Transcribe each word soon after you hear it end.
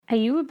Are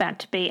you about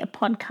to be a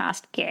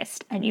podcast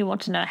guest and you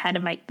want to know how to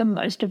make the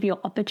most of your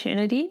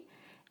opportunity?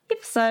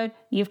 If so,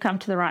 you've come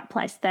to the right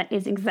place. That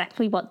is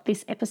exactly what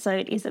this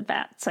episode is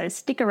about. So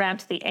stick around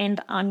to the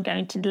end. I'm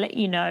going to let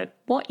you know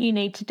what you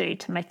need to do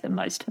to make the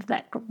most of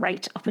that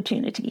great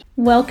opportunity.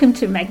 Welcome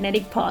to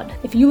Magnetic Pod.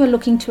 If you are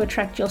looking to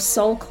attract your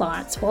soul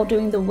clients while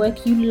doing the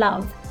work you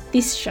love,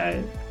 this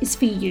show is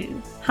for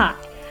you. Hi,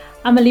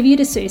 I'm Olivia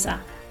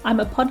D'Souza. I'm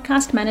a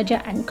podcast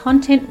manager and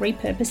content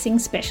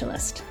repurposing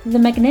specialist. The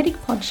Magnetic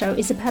Pod Show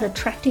is about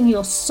attracting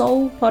your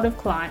soul pod of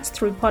clients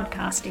through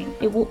podcasting.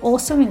 It will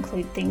also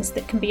include things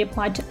that can be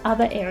applied to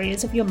other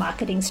areas of your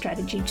marketing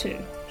strategy too.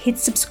 Hit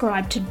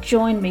subscribe to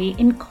join me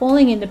in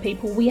calling in the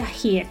people we are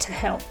here to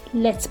help.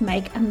 Let's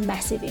make a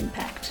massive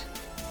impact.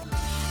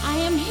 I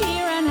am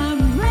here and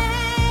I'm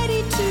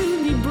ready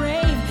to be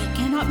brave.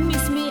 Cannot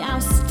miss me,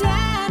 I'll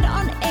stand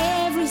on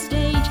every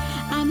stage.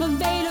 I'm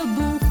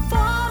available for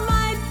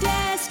my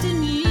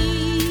destiny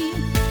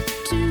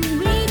to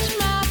reach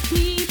my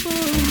people.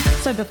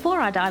 So before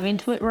I dive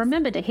into it,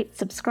 remember to hit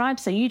subscribe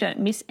so you don't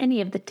miss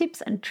any of the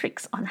tips and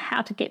tricks on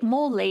how to get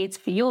more leads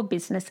for your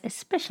business,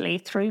 especially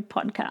through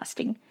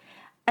podcasting.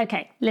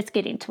 Okay, let's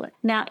get into it.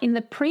 Now, in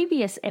the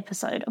previous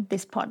episode of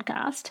this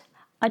podcast,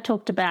 I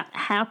talked about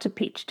how to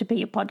pitch to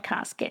be a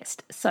podcast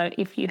guest. So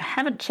if you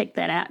haven't checked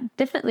that out,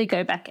 definitely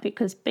go back,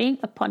 because being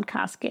a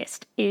podcast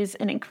guest is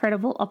an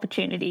incredible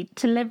opportunity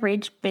to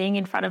leverage being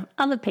in front of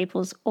other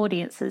people's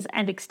audiences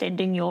and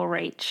extending your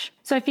reach.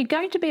 So if you're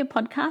going to be a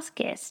podcast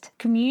guest,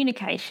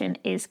 communication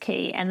is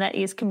key, and that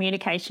is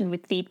communication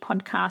with the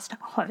podcast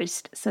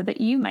host so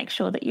that you make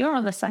sure that you're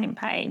on the same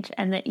page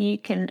and that you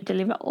can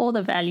deliver all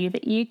the value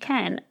that you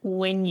can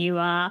when you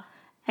are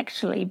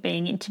actually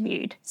being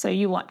interviewed. So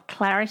you want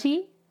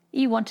clarity,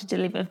 you want to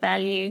deliver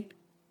value,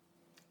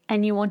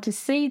 and you want to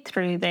see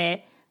through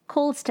their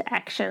calls to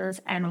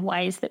actions and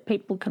ways that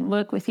people can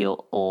work with you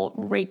or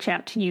reach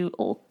out to you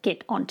or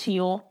get onto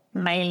your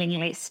mailing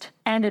list.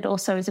 And it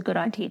also is a good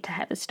idea to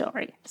have a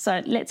story.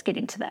 So let's get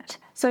into that.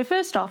 So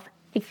first off,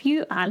 if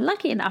you are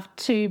lucky enough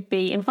to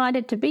be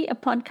invited to be a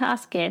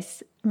podcast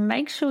guest,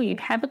 make sure you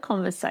have a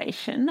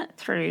conversation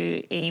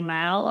through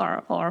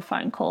email or a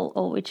phone call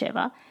or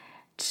whichever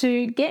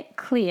to get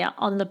clear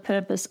on the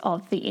purpose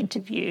of the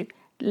interview.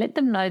 Let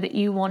them know that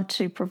you want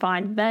to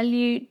provide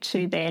value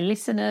to their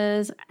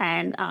listeners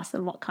and ask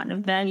them what kind of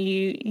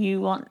value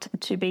you want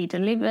to be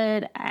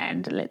delivered,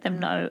 and let them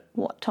know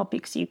what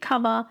topics you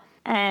cover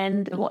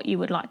and what you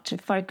would like to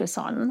focus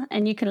on.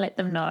 And you can let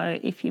them know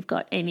if you've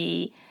got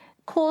any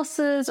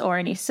courses or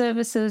any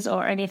services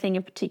or anything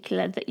in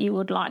particular that you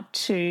would like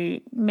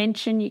to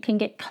mention. You can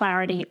get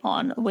clarity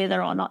on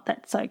whether or not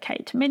that's okay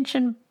to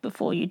mention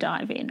before you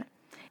dive in.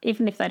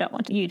 Even if they don't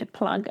want you to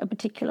plug a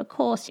particular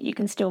course, you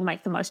can still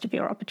make the most of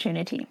your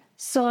opportunity.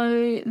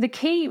 So the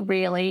key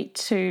really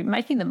to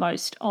making the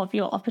most of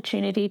your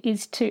opportunity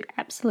is to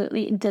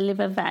absolutely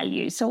deliver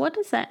value. So what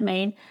does that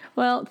mean?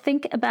 Well,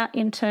 think about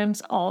in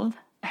terms of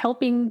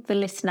helping the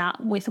listener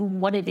with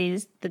what it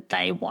is that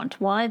they want.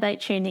 Why are they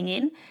tuning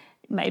in?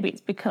 Maybe it's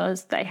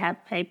because they have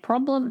a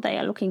problem they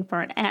are looking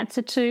for an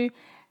answer to.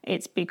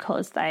 It's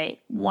because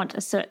they want a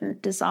certain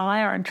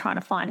desire and trying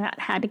to find out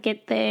how to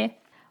get there.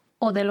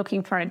 Or they're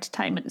looking for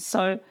entertainment,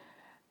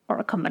 or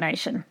a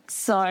combination.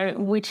 So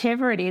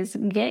whichever it is,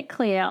 get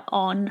clear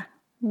on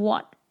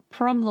what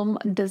problem,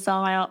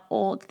 desire,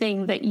 or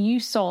thing that you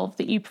solve,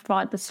 that you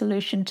provide the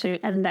solution to,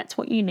 and that's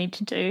what you need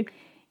to do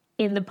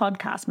in the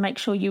podcast. Make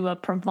sure you are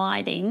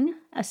providing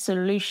a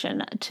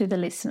solution to the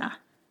listener.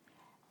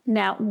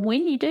 Now,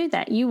 when you do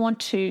that, you want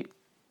to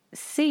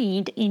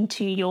seed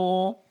into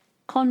your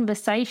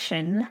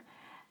conversation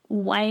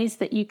ways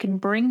that you can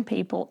bring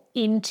people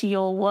into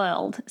your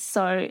world.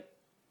 So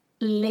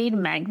lead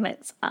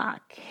magnets are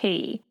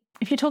key.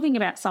 If you're talking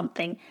about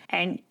something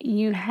and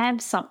you have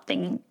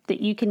something that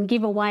you can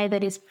give away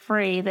that is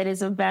free, that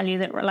is of value,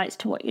 that relates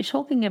to what you're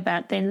talking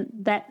about, then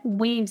that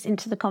weaves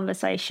into the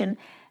conversation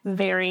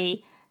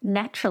very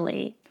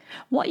naturally.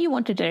 What you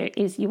want to do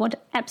is you want to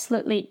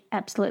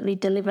absolutely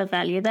deliver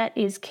value. That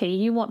is key.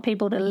 You want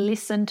people to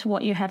listen to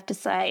what you have to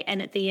say,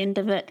 and at the end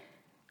of it,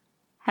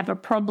 have a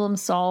problem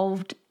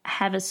solved,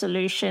 have a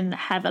solution,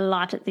 have a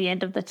light at the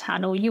end of the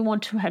tunnel. You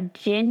want to have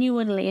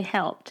genuinely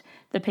helped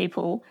the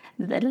people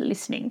that are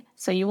listening.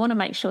 So you want to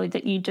make sure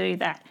that you do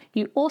that.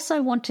 You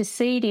also want to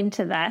seed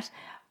into that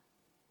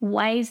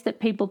ways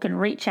that people can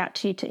reach out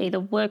to you to either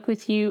work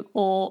with you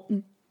or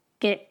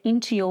get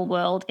into your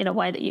world in a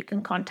way that you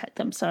can contact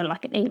them. So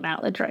like an email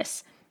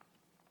address.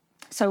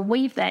 So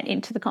weave that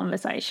into the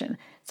conversation.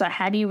 So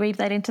how do you weave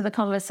that into the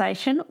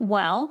conversation?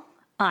 Well,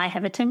 I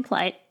have a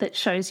template that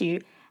shows you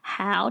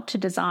how to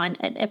design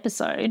an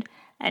episode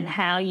and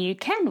how you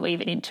can weave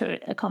it into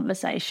a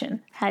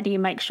conversation. How do you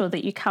make sure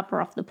that you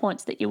cover off the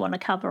points that you want to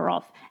cover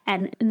off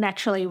and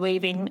naturally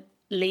weaving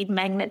lead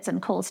magnets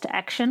and calls to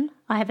action?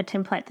 I have a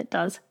template that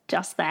does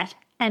just that,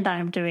 And I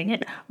am doing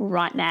it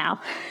right now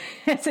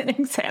as an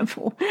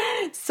example.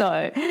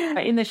 So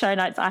in the show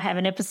notes, I have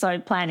an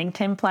episode planning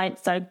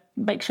template. So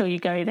make sure you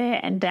go there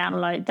and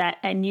download that,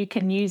 and you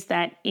can use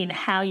that in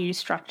how you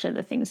structure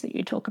the things that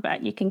you talk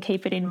about. You can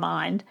keep it in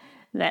mind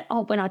that,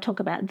 when I talk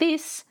about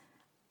this,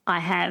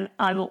 I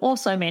will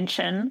also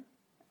mention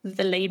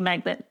the lead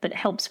magnet that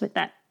helps with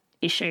that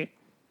issue.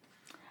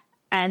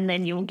 And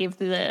then you'll give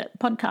the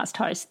podcast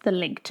host the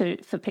link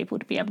for people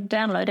to be able to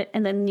download it.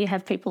 And then you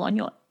have people on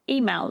your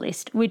email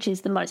list, which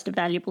is the most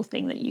valuable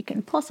thing that you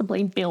can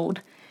possibly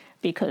build,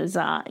 because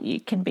you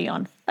can be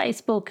on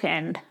Facebook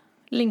and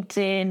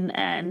LinkedIn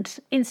and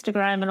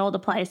Instagram and all the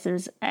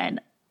places, and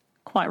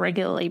quite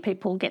regularly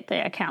people get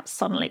their accounts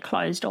suddenly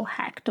closed or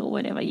hacked or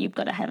whatever. You've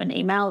got to have an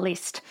email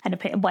list and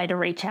a way to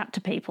reach out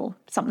to people,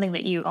 something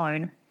that you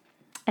own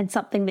and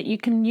something that you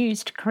can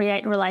use to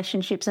create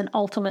relationships and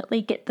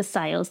ultimately get the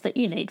sales that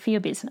you need for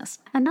your business.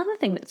 Another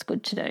thing that's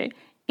good to do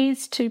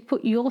is to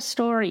put your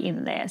story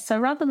in there. So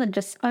rather than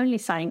just only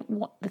saying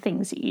what the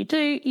things that you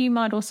do, you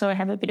might also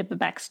have a bit of a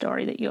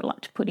backstory that you'd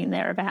like to put in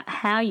there about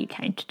how you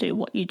came to do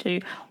what you do,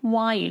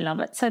 why you love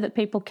it, so that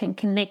people can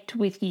connect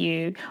with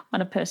you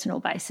on a personal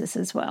basis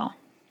as well.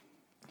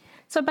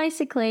 So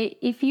basically,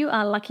 if you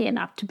are lucky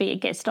enough to be a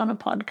guest on a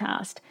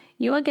podcast,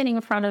 you are getting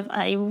in front of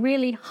a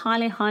really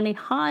highly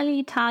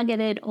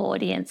targeted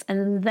audience,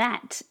 and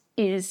that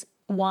is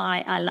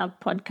why I love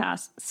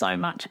podcasts so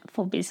much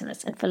for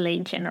business and for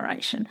lead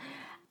generation.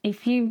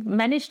 If you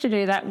manage to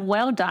do that,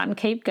 well done,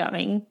 keep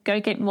going,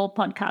 go get more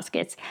podcast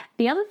guests.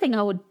 The other thing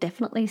I would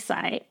definitely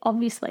say,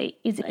 obviously,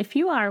 is if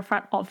you are in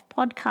front of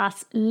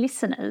podcast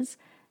listeners,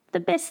 the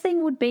best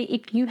thing would be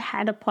if you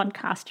had a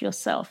podcast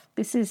yourself.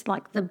 This is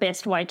like the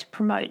best way to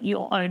promote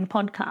your own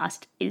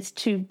podcast, is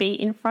to be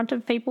in front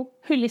of people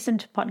who listen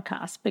to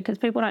podcasts, because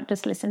people don't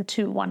just listen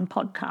to one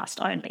podcast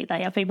only.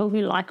 They are people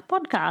who like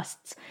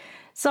podcasts.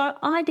 So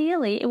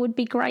ideally, it would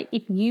be great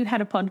if you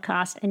had a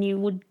podcast, and you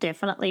would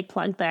definitely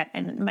plug that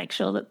and make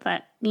sure that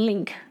that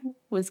link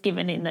was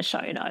given in the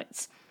show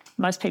notes.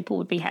 Most people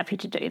would be happy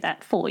to do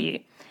that for you.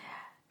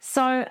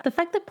 So the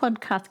fact that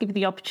podcasts give you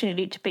the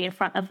opportunity to be in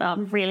front of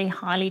a really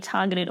highly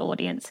targeted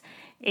audience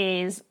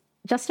is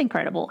just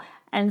incredible.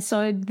 And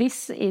so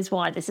this is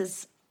why this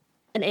is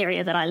an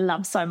area that I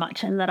love so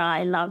much, and that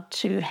I love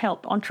to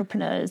help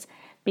entrepreneurs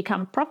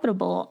become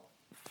profitable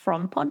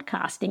from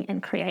podcasting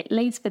and create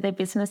leads for their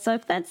business. So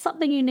if that's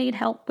something you need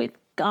help with,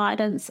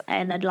 guidance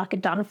and like a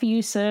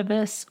done-for-you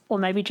service, or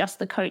maybe just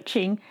the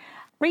coaching,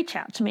 reach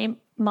out to me.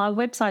 My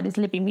website is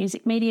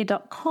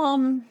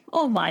libbymusicmedia.com.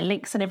 All my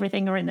links and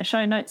everything are in the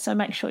show notes, so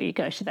make sure you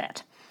go to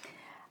that.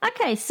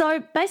 Okay,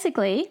 so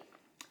basically,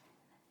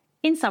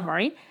 in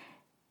summary,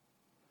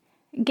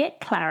 get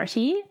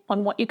clarity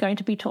on what you're going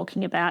to be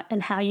talking about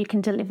and how you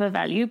can deliver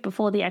value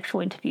before the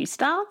actual interview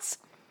starts.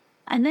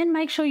 And then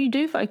make sure you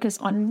do focus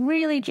on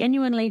really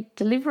genuinely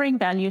delivering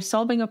value,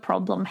 solving a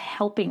problem,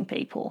 helping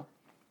people.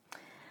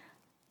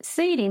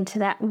 Seed into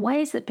that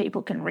ways that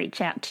people can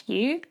reach out to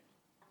you,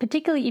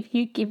 particularly if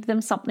you give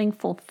them something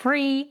for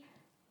free,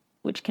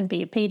 which can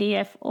be a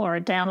PDF or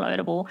a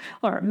downloadable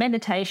or a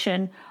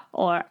meditation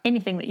or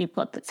anything that you've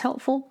got that's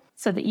helpful,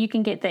 so that you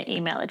can get their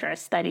email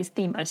address. That is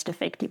the most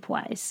effective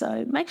way.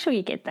 So make sure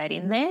you get that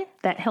in there.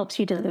 That helps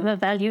you deliver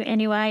value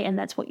anyway, and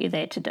that's what you're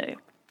there to do.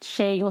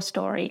 Share your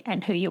story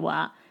and who you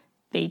are.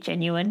 Be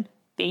genuine,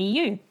 be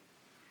you.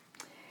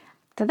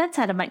 So that's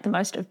how to make the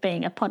most of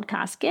being a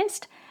podcast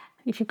guest.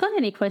 If you've got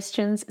any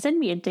questions, send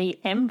me a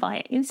DM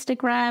via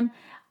Instagram.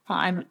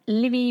 I'm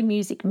Livy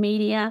Music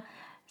Media.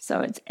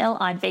 So it's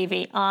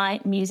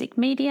LIVVI Music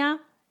Media.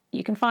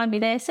 You can find me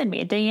there, send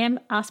me a DM,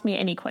 ask me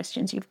any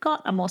questions you've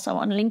got. I'm also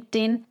on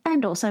LinkedIn.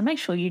 And also make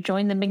sure you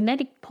join the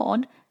Magnetic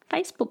Pod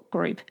Facebook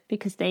group,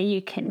 because there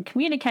you can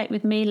communicate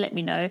with me, let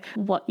me know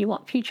what you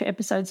want future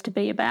episodes to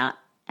be about,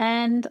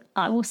 and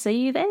I will see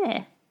you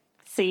there.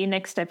 See you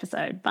next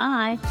episode.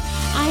 Bye.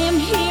 I am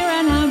here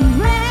and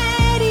I'm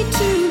ready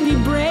to be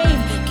brave.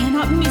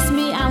 Cannot miss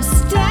me, I'll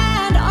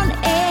stand on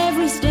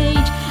every stage.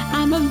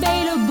 I'm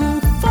available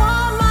for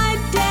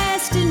my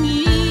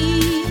destiny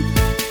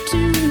to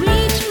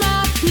reach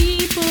my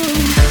people.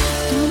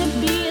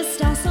 Gonna be a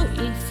star, so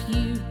if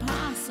you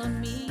pass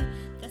on me,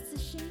 that's a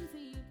shame for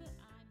you, but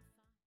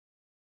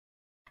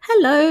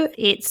Hello,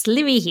 it's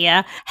Livy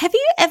here. Have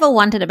you ever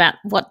wondered about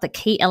what the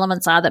key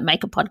elements are that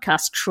make a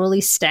podcast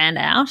truly stand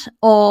out?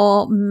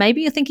 Or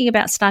maybe you're thinking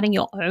about starting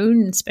your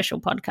own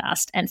special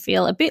podcast and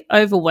feel a bit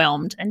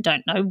overwhelmed and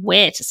don't know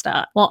where to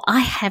start. Well, I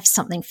have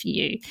something for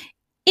you.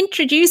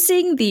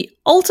 Introducing the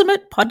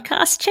Ultimate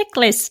Podcast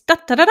Checklist. Da,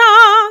 da, da,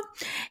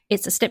 da.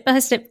 It's a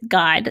step-by-step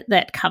guide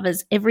that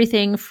covers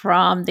everything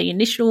from the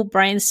initial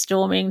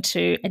brainstorming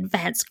to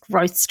advanced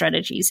growth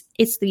strategies.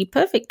 It's the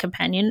perfect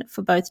companion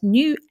for both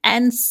new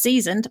and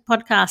seasoned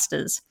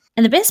podcasters.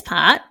 And the best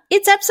part,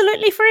 it's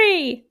absolutely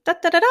free. Da,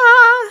 da, da,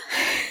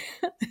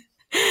 da.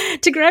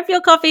 To grab your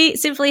copy,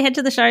 simply head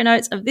to the show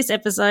notes of this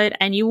episode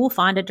and you will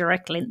find a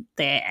direct link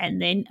there,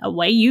 and then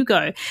away you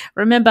go.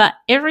 Remember,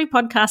 every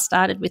podcast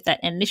started with that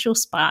initial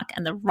spark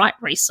and the right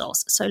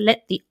resource, so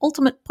let the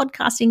ultimate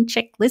podcasting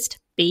checklist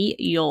be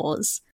yours.